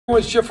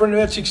It's Jeff from the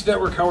Mantiques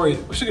Network. How are you?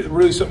 We're looking at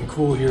really something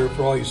cool here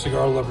for all you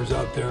cigar lovers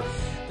out there.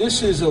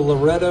 This is a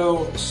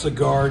LORETO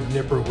cigar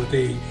nipper with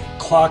a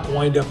clock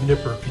wind-up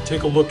nipper. If you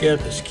take a look at it,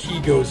 this key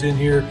goes in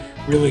here,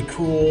 really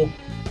cool.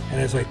 And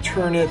as I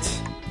turn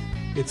it,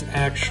 it's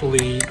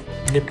actually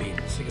nipping.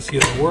 So you can see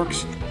how it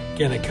works.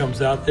 Again, it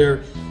comes out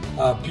there.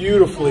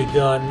 Beautifully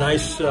done.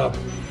 Nice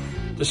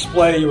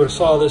display. You would have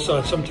saw this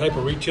on some type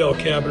of retail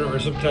cabinet or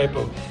some type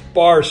of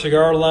bar or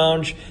cigar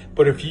lounge.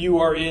 But if you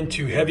are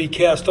into heavy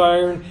cast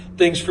iron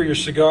things for your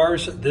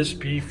cigars, this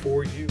be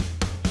for you.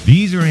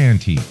 These are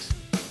antiques.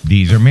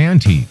 These are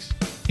Mantiques.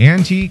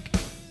 Antique,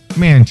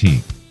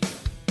 Mantique.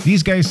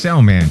 These guys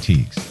sell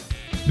Mantiques.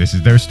 This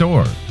is their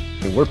store.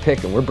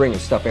 We're bringing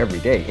stuff every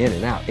day, in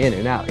and out, in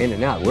and out, in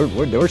and out.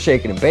 We're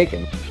shaking and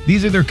baking.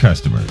 These are their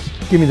customers.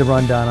 Give me the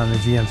rundown on the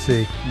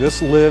GMC.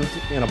 This lived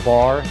in a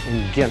bar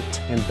in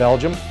Ghent in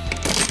Belgium.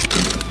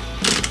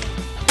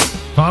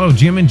 Follow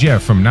Jim and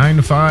Jeff from 9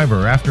 to 5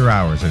 or after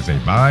hours as they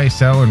buy,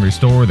 sell, and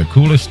restore the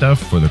coolest stuff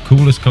for the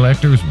coolest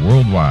collectors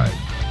worldwide.